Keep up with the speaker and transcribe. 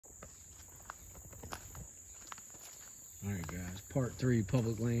Alright guys, part 3,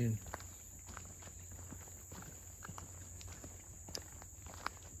 public land.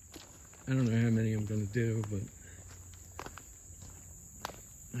 I don't know how many I'm going to do, but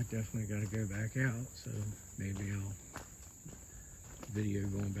I definitely got to go back out, so maybe I'll video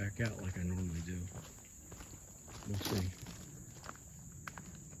going back out like I normally do. We'll see.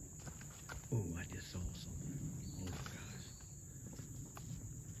 Oh, I just saw something. Oh gosh.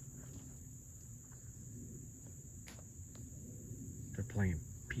 They're playing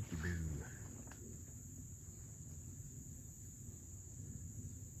peekaboo.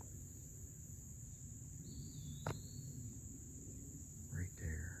 Right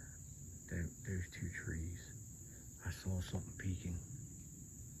there. Those two trees. I saw something peeking.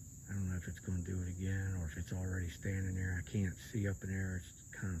 I don't know if it's going to do it again or if it's already standing there. I can't see up in there. It's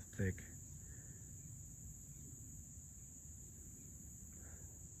kind of thick.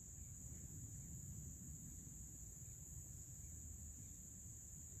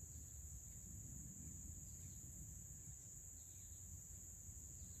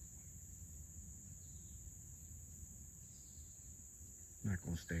 I'm not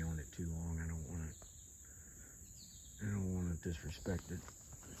going to stay on it too long. I don't want to disrespect it.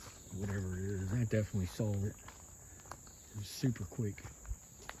 Whatever it is, I definitely saw it. It was super quick.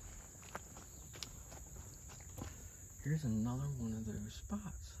 Here's another one of those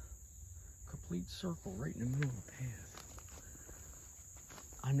spots. Complete circle right in the middle of the path.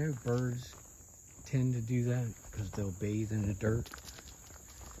 I know birds tend to do that because they'll bathe in the dirt.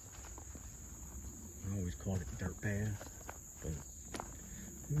 I always called it dirt path, but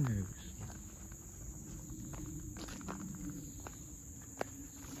who knows?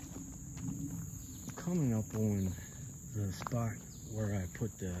 Coming up on the spot where I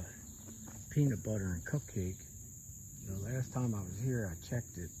put the peanut butter and cupcake. The last time I was here, I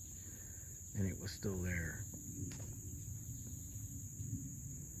checked it and it was still there.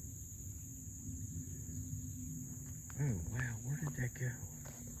 Oh wow, where did that go?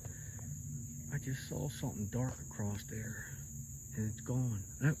 I just saw something dark across there and it's gone.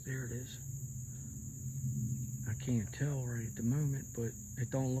 Oh, there it is. I can't tell right at the moment, but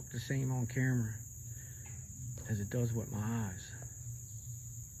it don't look the same on camera as it does with my eyes.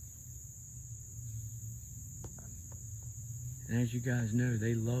 And as you guys know,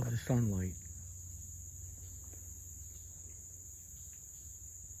 they love the sunlight.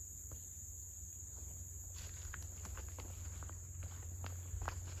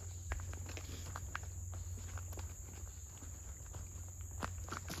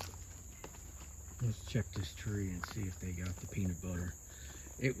 Let's check this tree and see if they got the peanut butter.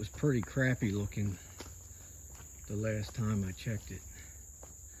 It was pretty crappy looking the last time I checked it.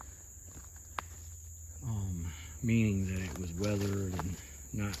 Meaning that it was weathered and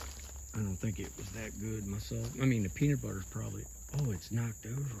not, I don't think it was that good myself. I mean, the peanut butter's probably, oh, it's knocked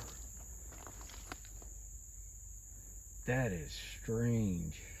over. That is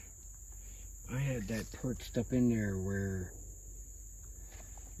strange. I had that perched up in there where,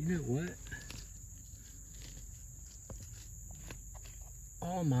 you know what?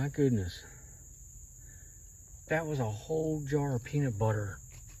 Oh my goodness. That was a whole jar of peanut butter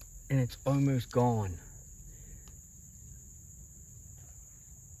and it's almost gone.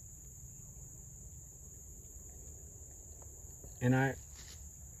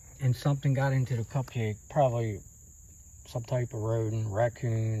 And something got into the cupcake, probably some type of rodent,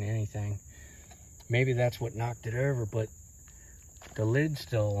 raccoon, anything. Maybe that's what knocked it over, but the lid's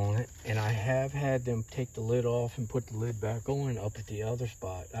still on it, and I have had them take the lid off and put the lid back on up at the other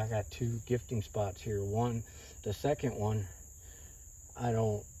spot. I got 2 gifting spots here. The second one, I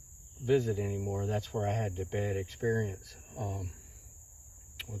don't visit anymore. That's where I had the bad experience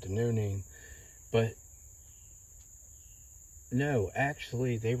with the no name. But no,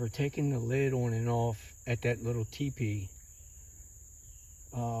 actually, they were taking the lid on and off at that little teepee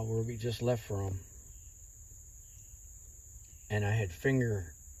where we just left from. And I had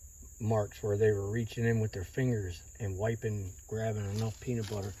finger marks where they were reaching in with their fingers and grabbing enough peanut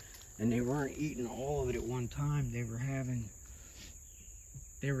butter. And they weren't eating all of it at one time. They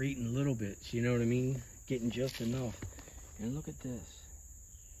were eating little bits, you know what I mean? Getting just enough. And look at this.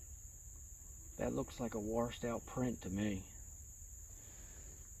 That looks like a washed out print to me.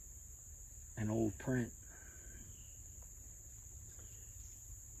 An old print.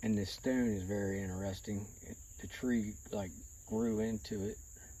 And this stone is very interesting. The tree like grew into it.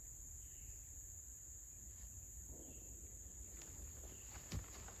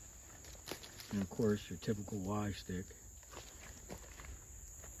 And of course your typical Y stick.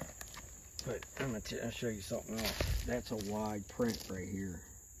 But I'll show you something else. That's a wide print right here.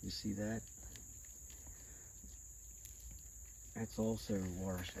 You see that? That's also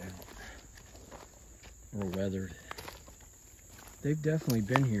washed out or weathered. They've definitely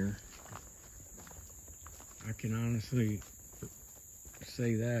been here. I can honestly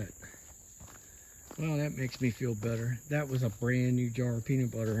say that. Well, that makes me feel better. That was a brand new jar of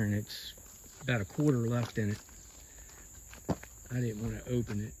peanut butter, and it's about a quarter left in it. I didn't want to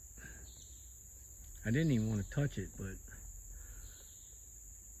open it. I didn't even want to touch it, but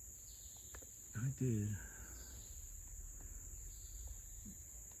I did.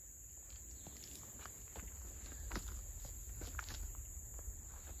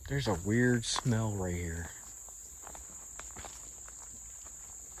 There's a weird smell right here.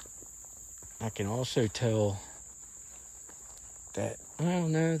 I can also tell that, I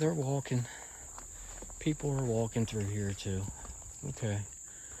don't know, they're walking. People are walking through here too. Okay.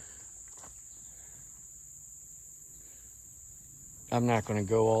 I'm not going to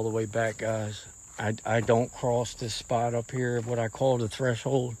go all the way back, guys. I don't cross this spot up here, what I call the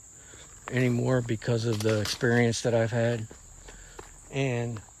threshold, anymore because of the experience that I've had.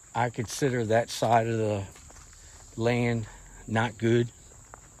 And I consider that side of the land not good.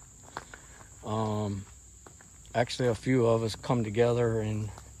 Actually, a few of us come together and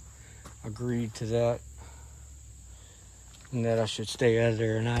agreed to that, and that I should stay out of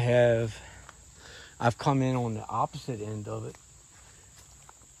there. And I've come in on the opposite end of it,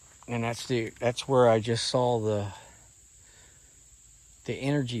 and that's where I just saw the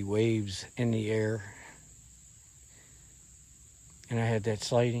energy waves in the air, and I had that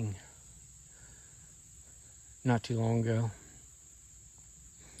sighting not too long ago.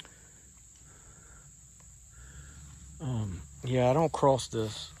 Yeah, I don't cross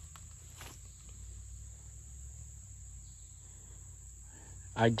this.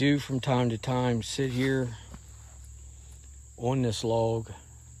 I do from time to time sit here on this log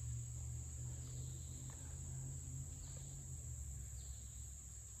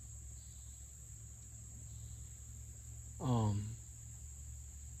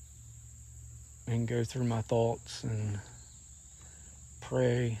and go through my thoughts and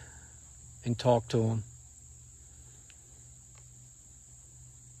pray and talk to him.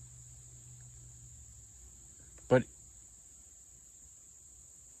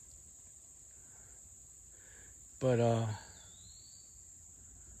 But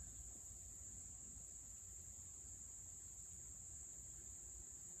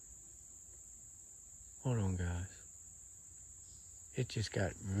hold on, guys. It just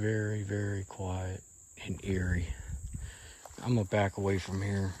got very, very quiet and eerie. I'm gonna back away from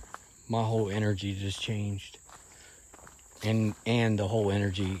here. My whole energy just changed, and the whole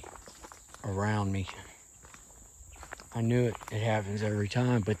energy around me. I knew it. It happens every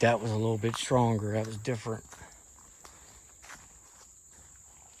time, but that was a little bit stronger. That was different.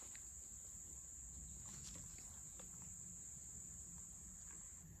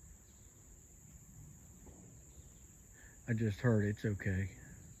 I just heard it's okay.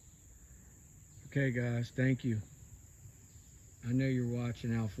 Okay, guys, thank you. I know you're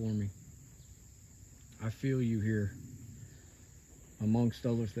watching out for me. I feel you here, amongst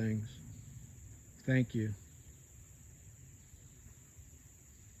other things. Thank you.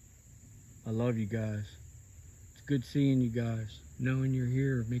 I love you guys. It's good seeing you guys. Knowing you're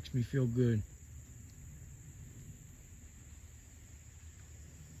here makes me feel good.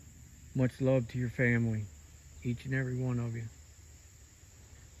 Much love to your family, each and every one of you.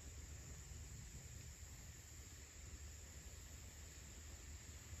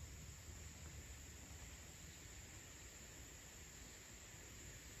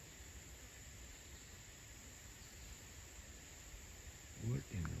 What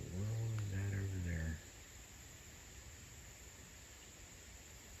in the world is that over there?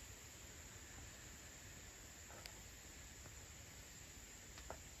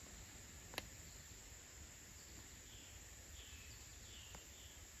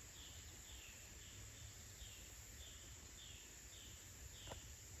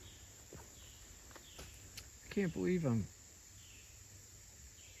 I can't believe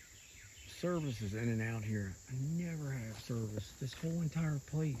service is in and out here. I never have service. This whole entire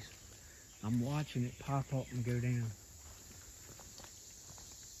place. I'm watching it pop up and go down.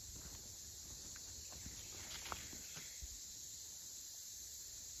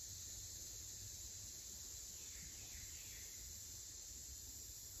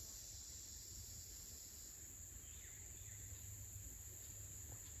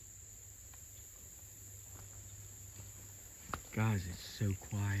 Guys, it's so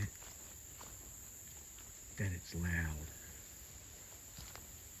quiet that it's loud.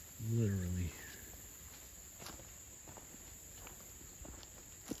 Literally.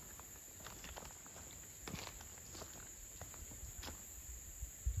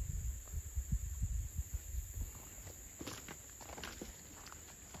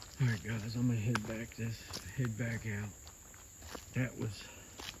 right, guys, I'm gonna head back out.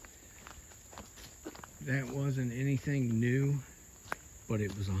 That wasn't anything new, but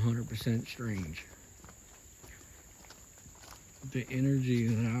it was 100% strange. The energy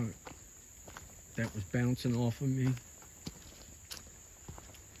that was bouncing off of me,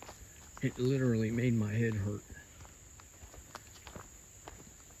 it literally made my head hurt.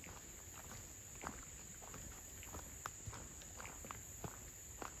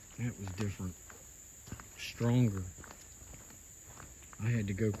 That was different, stronger. I had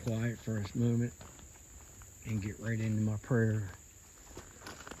to go quiet for a moment and get right into my prayer.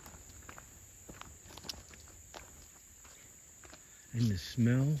 And the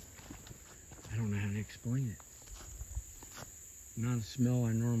smell, I don't know how to explain it. Not a smell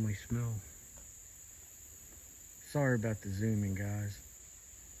I normally smell. Sorry about the zooming, guys.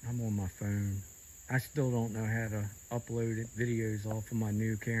 I'm on my phone. I still don't know how to upload videos off of my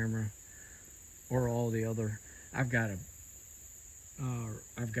new camera or all the other. I've got a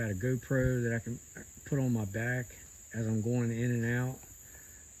GoPro that I can put on my back as I'm going in and out.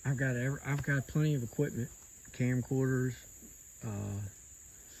 I've got plenty of equipment, camcorders.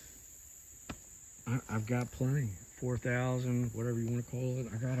 I've got plenty, 4,000, whatever you want to call it.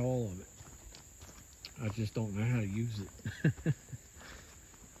 I got all of it. I just don't know how to use it.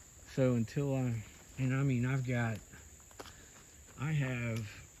 So until I have,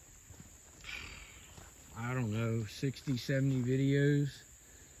 I don't know, 60, 70 videos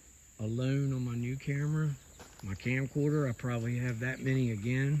alone on my new camera. My camcorder, I probably have that many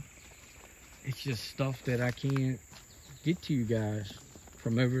again. It's just stuff that I can't get to you guys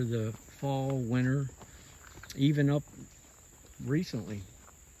from over the fall, winter, even up recently.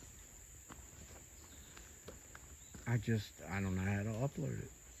 I don't know how to upload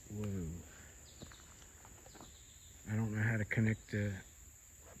it. Whoa. I don't know how to connect the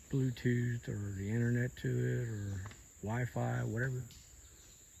Bluetooth or the internet to it or Wi-Fi, whatever.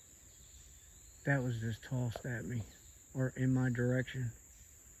 That was just tossed at me or in my direction.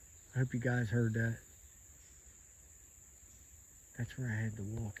 I hope you guys heard that. That's where I had to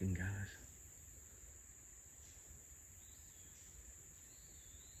walk in, guys.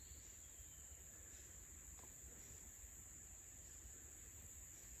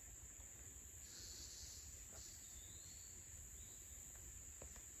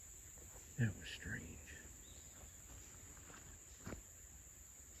 That was strange.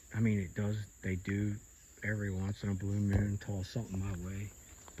 I mean, they do every once in a blue moon toss something my way,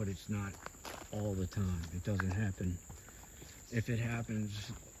 but it's not all the time. It doesn't happen. If it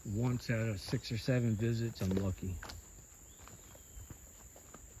happens once out of 6 or 7 visits, I'm lucky.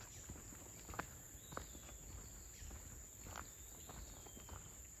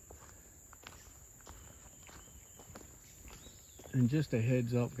 And just a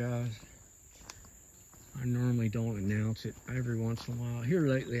heads up, guys, I normally don't announce it every once in a while. Here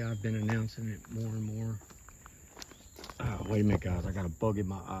lately, I've been announcing it more and more. Oh, wait a minute, guys. I got a bug in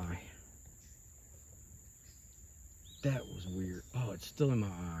my eye. That was weird. Oh, it's still in my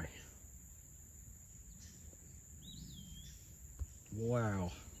eye.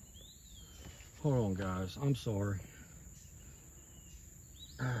 Wow. Hold on, guys. I'm sorry.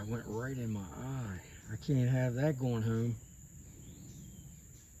 Ah, it went right in my eye. I can't have that going home.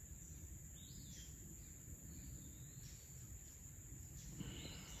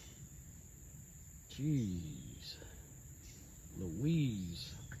 Jeez.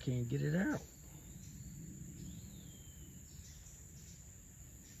 Louise. I can't get it out.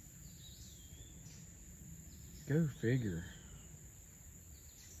 Go figure.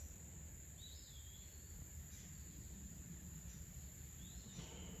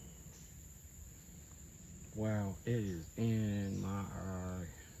 Wow, it is in my eye.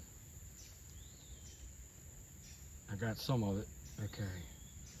 I got some of it. Okay.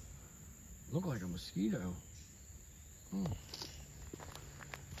 Look like a mosquito. Oh.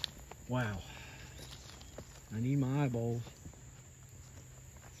 Wow. I need my eyeballs.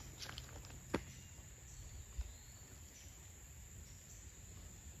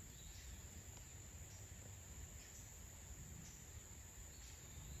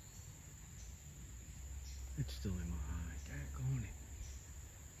 It's still in my eye. Daggone it.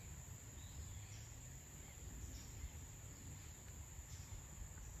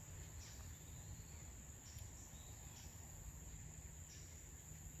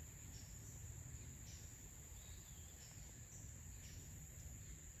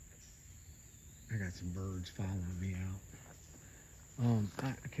 I got some birds following me out.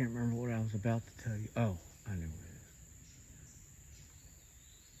 I can't remember what I was about to tell you. Oh, I know what it is.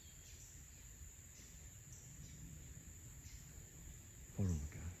 Hold on,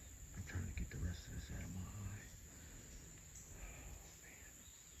 guys. I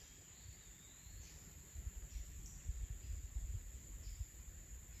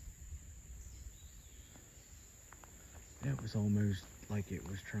It was almost like it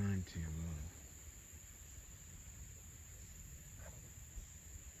was trying to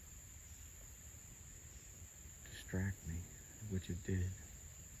distract me, which it did.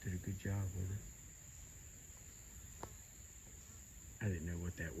 Did a good job with it. I didn't know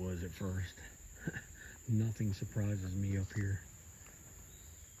what that was at first. Nothing surprises me up here.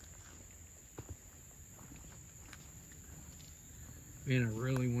 Man, I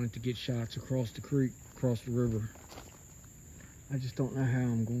really wanted to get shots across the creek, across the river. I just don't know how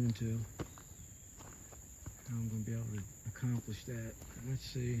I'm going to. How I'm going to be able to accomplish that. Let's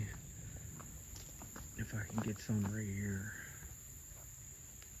see if I can get some right here.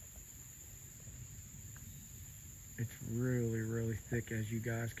 It's really, really thick, as you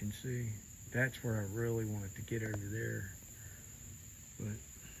guys can see. That's where I really wanted to get over there, but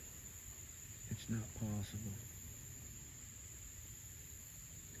it's not possible.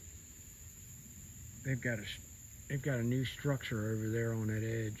 They've got a new structure over there on that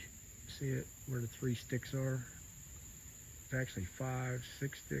edge. See it, where the 3 sticks are? It's actually 5,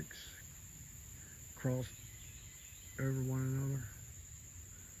 6 sticks crossed over one another.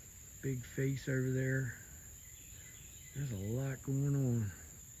 Big face over there. There's a lot going on.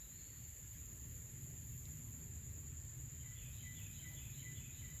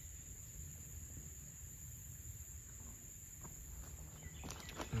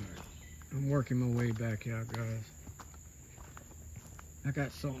 Alright, I'm working my way back out, guys. I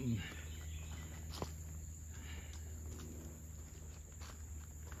got something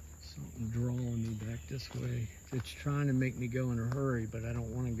drawing me back this way. It's trying to make me go in a hurry, but I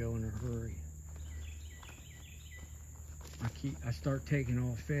don't want to go in a hurry. I start taking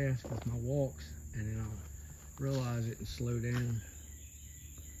off fast with my walks, and then I'll realize it and slow down.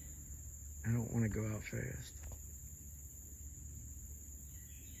 I don't want to go out fast.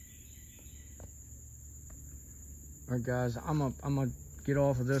 All right, guys, I'm gonna get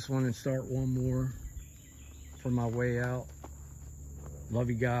off of this one and start one more for my way out. Love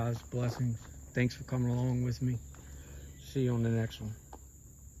you guys. Blessings. Thanks for coming along with me. See you on the next one.